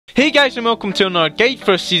Hey guys, and welcome to another guide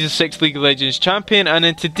for Season 6 League of Legends champion, and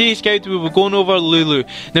in today's guide we will be going over Lulu.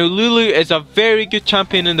 Now Lulu is a very good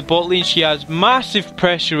champion in the bot lane. She has massive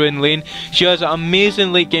pressure in lane. She has an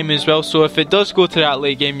amazing late game as well, so if it does go to that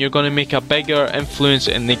late game, you're going to make a bigger influence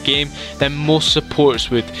in the game than most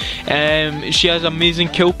supports would. She has amazing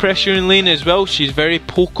kill pressure in lane as well. She's very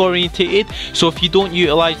poke orientated, so if you don't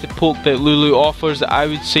utilise the poke that Lulu offers, I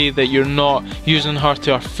would say that you're not using her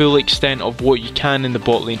to her full extent of what you can in the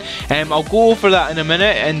bot lane. I'll go over that in a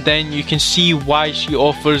minute, and then you can see why she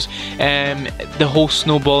offers the whole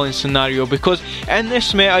snowballing scenario, because in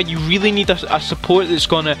this meta you really need a support that's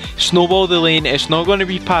going to snowball the lane. It's not going to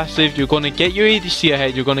be passive. You're going to get your ADC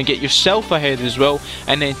ahead, you're going to get yourself ahead as well,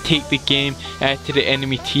 and then take the game to the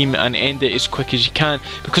enemy team and end it as quick as you can,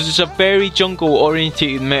 because it's a very jungle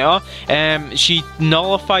orientated meta. She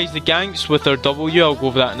nullifies the ganks with her W. I'll go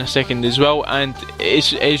over that in a second as well, and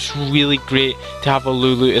it's really great to have a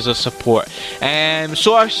Lulu as a support.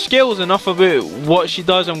 So our skills, enough about what she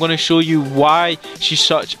does, I'm going to show you why she's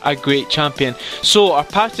such a great champion. So our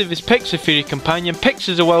passive is Pix, a fairy companion. Pix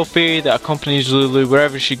is a wild fairy that accompanies Lulu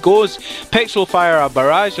wherever she goes. Pix will fire a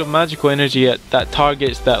barrage of magical energy that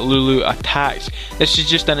targets that Lulu attacks. This is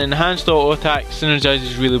just an enhanced auto attack,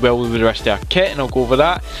 synergizes really well with the rest of our kit, and I'll go over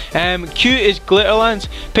that. Q is Glitterlance.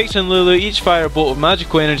 Pix and Lulu each fire a bolt of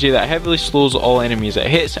magical energy that heavily slows all enemies it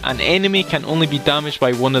hits. An enemy can only be damaged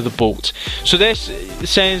by one of the bolts. So this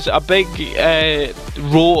sends a big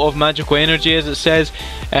row of magical energy, as it says,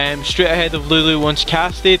 straight ahead of Lulu once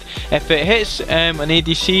casted. If it hits an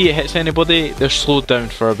ADC, it hits anybody, they're slowed down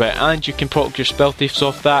for a bit, and you can proc your spell thieves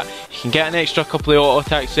off that. You can get an extra couple of auto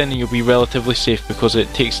attacks in and you'll be relatively safe, because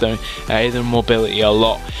it takes down their mobility a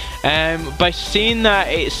lot. By saying that,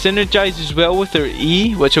 it synergizes well with her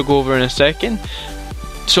E, which I'll go over in a second.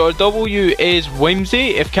 So our W is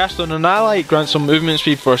Whimsy. If cast on an ally, it grants some movement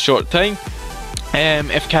speed for a short time.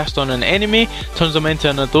 If cast on an enemy, turns them into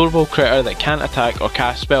an adorable critter that can't attack or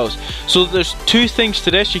cast spells. So there's two things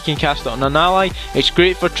to this. You can cast it on an ally. It's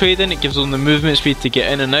great for trading. It gives them the movement speed to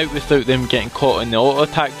get in and out without them getting caught in the auto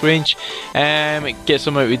attack range. It gets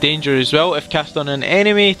them out of danger as well. If cast on an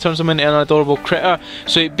enemy, turns them into an adorable critter.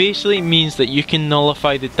 So it basically means that you can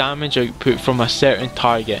nullify the damage output from a certain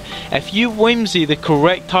target. If you Whimsy the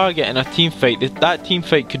correct target in a team fight, that team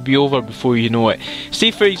fight could be over before you know it.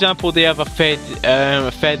 Say for example they have a fed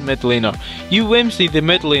mid laner. You Whimsy the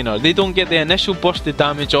mid laner, they don't get the initial burst of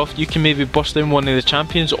damage off. You can maybe burst in one of the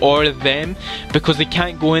champions or them, because they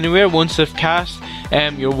can't go anywhere once they've cast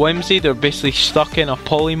your Whimsy. They're basically stuck in a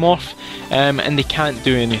polymorph, and they can't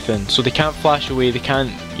do anything. So they can't flash away, they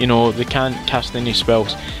can't cast any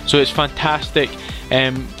spells. So it's fantastic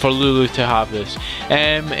for Lulu to have this.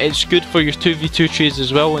 It's good for your 2v2 trades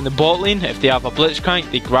as well in the bot lane. If they have a Blitzcrank,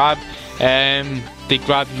 they grab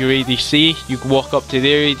your ADC, you walk up to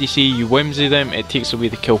their ADC, you Whimsy them, it takes away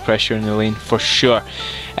the kill pressure in the lane for sure.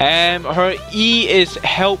 Her E is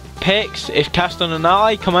Help Pix. If cast on an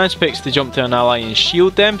ally, commands Pix to jump to an ally and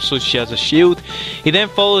shield them, so she has a shield. He then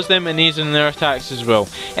follows them and aids in their attacks as well.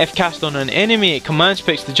 If cast on an enemy, it commands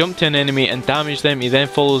Pix to jump to an enemy and damage them. He then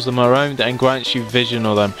follows them around and grants you vision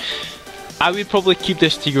of them. I would probably keep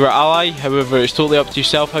this to your ally, however it's totally up to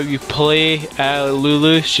yourself how you play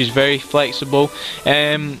Lulu. She's very flexible.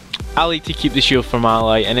 I like to keep the shield for my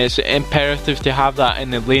ally, and it's imperative to have that in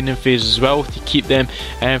the laning phase as well, to keep them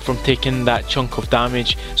from taking that chunk of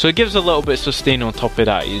damage. So it gives a little bit of sustain on top of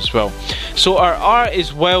that as well. So our R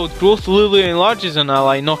is Wild Growth. Lulu enlarges an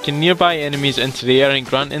ally, knocking nearby enemies into the air and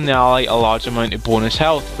granting the ally a large amount of bonus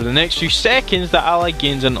health. For the next few seconds, the ally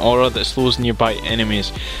gains an aura that slows nearby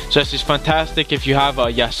enemies. So this is fantastic if you have a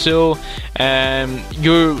Yasuo.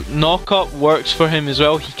 Your knock-up works for him as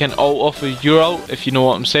well. He can ult off of your ult, if you know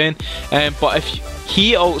what I'm saying. But if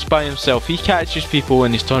he ults by himself, he catches people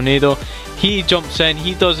in his tornado, he jumps in,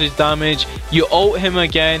 he does his damage, you ult him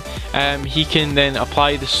again, he can then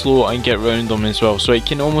apply the slow and get round them as well. So it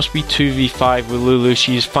can almost be 2v5 with Lulu.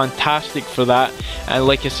 She's fantastic for that, and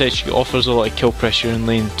like I said, she offers a lot of kill pressure in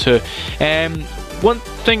lane too. One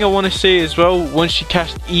thing I want to say as well, once you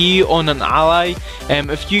cast E on an ally,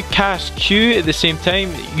 if you cast Q at the same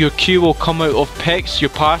time, your Q will come out of Pix,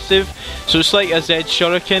 your passive. So it's like a Zed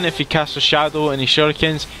shuriken. If you cast a shadow and he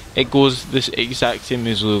shurikens, it goes this exact same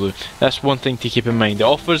as Lulu. That's one thing to keep in mind. It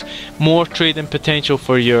offers more trading potential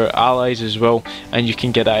for your allies as well, and you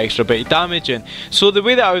can get that extra bit of damage in. So the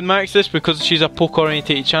way that I would max this, because she's a poke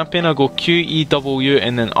orientated champion, I'll go Q, E, W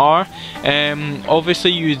and then R.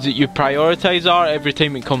 Obviously you prioritize R every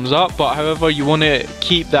time it comes up, but however you want to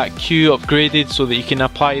keep that Q upgraded so that you can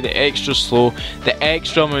apply the extra slow, the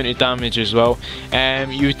extra amount of damage as well.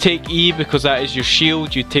 You take E because that is your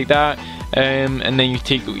shield, you take that, and then you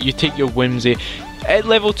take your Whimsy. At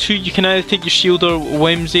level 2 you can either take your shield or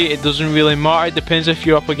Whimsy, it doesn't really matter. It depends if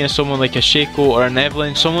you're up against someone like a Shaco or an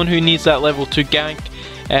Evelyn, someone who needs that level 2 gank,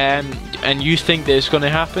 and you think that it's going to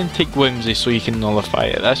happen, take Whimsy so you can nullify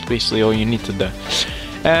it. That's basically all you need to do.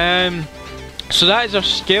 So that is our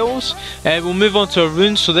skills. We'll move on to our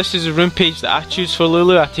runes. So this is a rune page that I choose for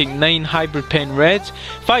Lulu. I take 9 Hybrid Pen reds,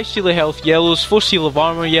 5 Seal of Health yellows, 4 Seal of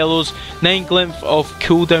Armor yellows, 9 Glimpse of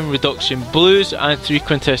Cooldown reduction blues, and 3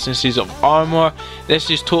 Quintessences of Armor. This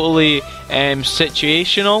is totally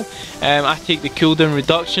situational. I take the cooldown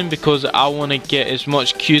reduction because I want to get as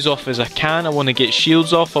much Qs off as I can. I want to get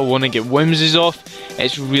shields off, I want to get whimsies off.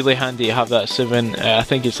 It's really handy to have that I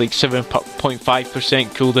think it's like 7.5%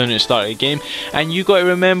 cooldown at the start of the game. And you got to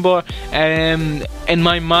remember, in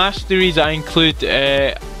my masteries I include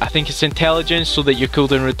I think it's intelligence, so that your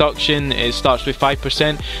cooldown reduction, it starts with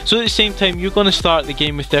 5%. So at the same time you're going to start the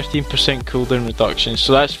game with 13% cooldown reduction,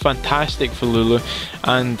 so that's fantastic for Lulu,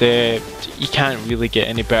 and you can't really get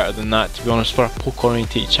any better than that, to be honest, for a poke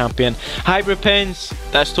oriented champion. Hybrid pens,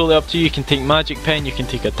 that's totally up to you. You can take magic pen, you can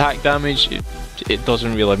take attack damage, it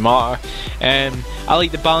doesn't really matter. I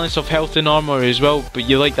like the balance of health and armor as well, but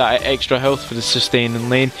you like that extra health for the sustaining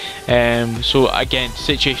lane. So again,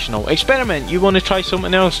 situational. Experiment, you want to try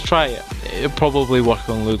something else, try it. It'll probably work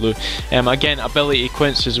on Lulu. Again, ability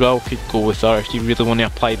Quints as well could go with her if you really want to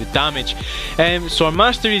apply the damage. So our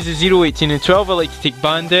masteries is 0, 18 and 12. I like to take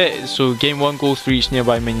Bandit, so gain 1 gold for each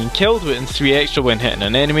nearby minion killed, and 3 extra when hitting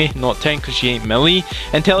an enemy, not 10 because she ain't melee.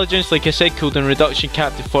 Intelligence, like I said, cooldown reduction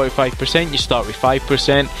capped to 45%, you start with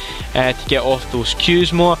 5% to get off those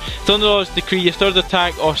Qs more. Thunderlord's Decree, your third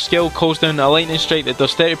attack or skill calls down a lightning strike that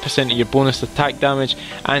does 30% of your bonus attack damage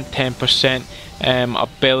and 10%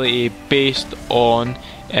 ability based on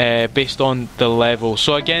the level.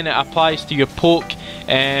 So again, it applies to your poke.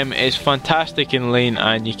 It's fantastic in lane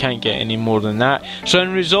and you can't get any more than that. So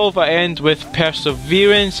in resolve I end with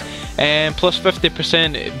perseverance, plus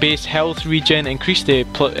 50% base health regen, increased to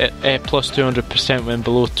plus 200% when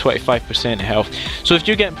below 25% health. So if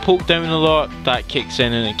you're getting poked down a lot, that kicks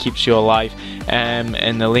in and it keeps you alive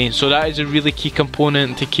in the lane. So that is a really key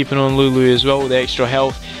component to keeping on Lulu as well. The extra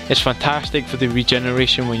health is fantastic for the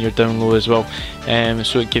regeneration when you're down low as well,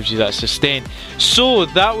 so it gives you that sustain. So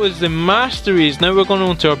that was the masteries. Now we're going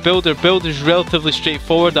on to our builder. Build is relatively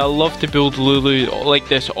straightforward. I love to build Lulu like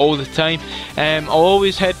this all the time. I'll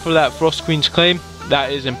always head for that Frostqueen's claim.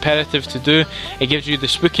 That is imperative to do. It gives you the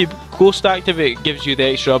spooky ghost active, it gives you the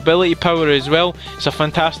extra ability power as well. It's a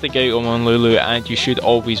fantastic item on Lulu and you should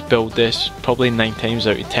always build this, probably 9 times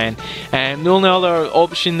out of 10. The only other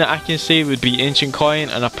option that I can say would be Ancient Coin,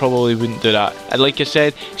 and I probably wouldn't do that. And like I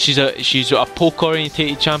said, she's a poke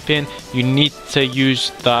orientated champion. You need to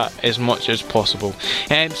use that as much as possible.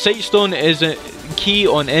 Sightstone is a key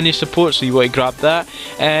on any support, so you want to grab that.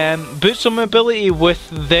 Boost some ability with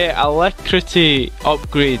the Alacrity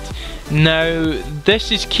upgrade. Now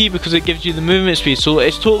this is key because it gives you the movement speed, so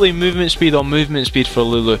it's totally movement speed on movement speed for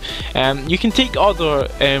Lulu. You can take other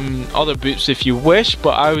boots if you wish, but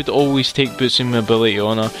I would always take boosting mobility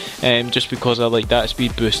on her, just because I like that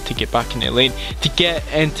speed boost to get back into lane, to get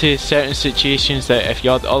into certain situations that if you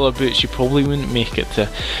had other boots you probably wouldn't make it to.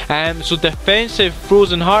 So defensive,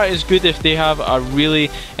 Frozen Heart is good if they have a really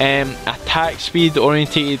attack speed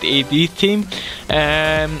orientated AD team.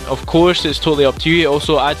 Of course it's totally up to you. It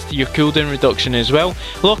also adds to your cooldown reduction as well.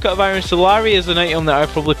 Locket of Iron Solari is an item that I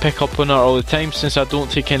probably pick up on her all the time. Since I don't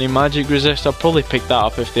take any magic resist, I'll probably pick that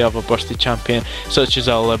up if they have a bursted champion such as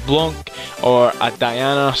a LeBlanc or a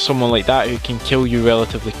Diana, someone like that who can kill you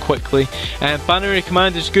relatively quickly. Binary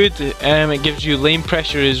Command is good, it gives you lane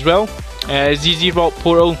pressure as well. Zz'Rot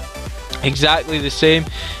Portal, exactly the same.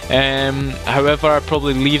 However, I'd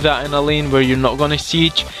probably leave that in a lane where you're not going to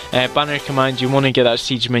siege. Banner Command, you want to get that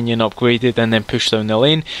siege minion upgraded and then push down the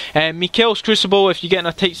lane. Mikael's Crucible, if you get in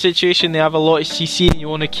a tight situation, they have a lot of CC and you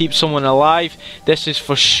want to keep someone alive, this is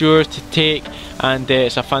for sure to take. and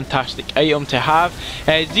it's a fantastic item to have.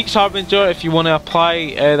 Zeke's Harbinger, if you want to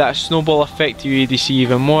apply that snowball effect to your ADC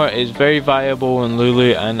even more, is very viable on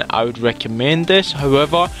Lulu, and I would recommend this.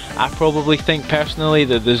 However, I probably think personally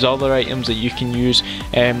that there's other items that you can use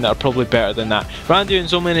that are probably better than that.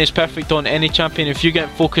 Randuins Omen is perfect on any champion. If you get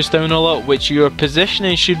focused down a lot, which your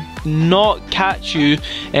positioning should not catch you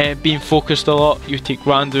being focused a lot, you take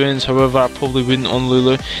Randuins. However, I probably wouldn't on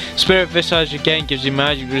Lulu. Spirit Visage again gives you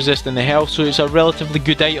magic resist and the health, so it's a relatively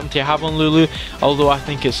good item to have on Lulu, although I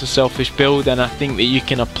think it's a selfish build, and I think that you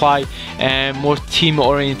can apply more team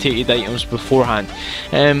orientated items beforehand.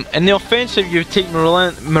 In the offensive, you take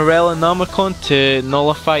Morellonomicon to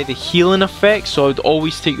nullify the healing effects, so I would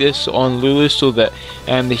always take this on Lulu so that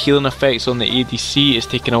the healing effects on the ADC is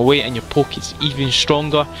taken away and your poke is even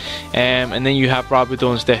stronger. And then you have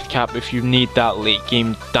Rabadon's Deathcap if you need that late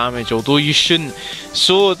game damage, although you shouldn't.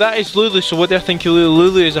 So that is Lulu. So what do I think of Lulu?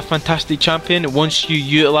 Lulu is a fantastic champion once you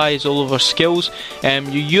utilise all of her skills. You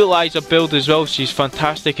utilise her build as well. She's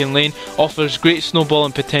fantastic in lane, offers great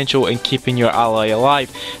snowballing potential in keeping your ally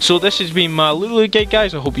alive. So this has been my Lulu guide,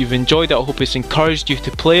 guys. I hope you've enjoyed it. I hope it's encouraged you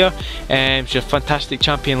to play her. She's a fantastic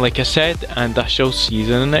champion, like I said, and I shall see you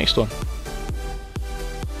in the next one.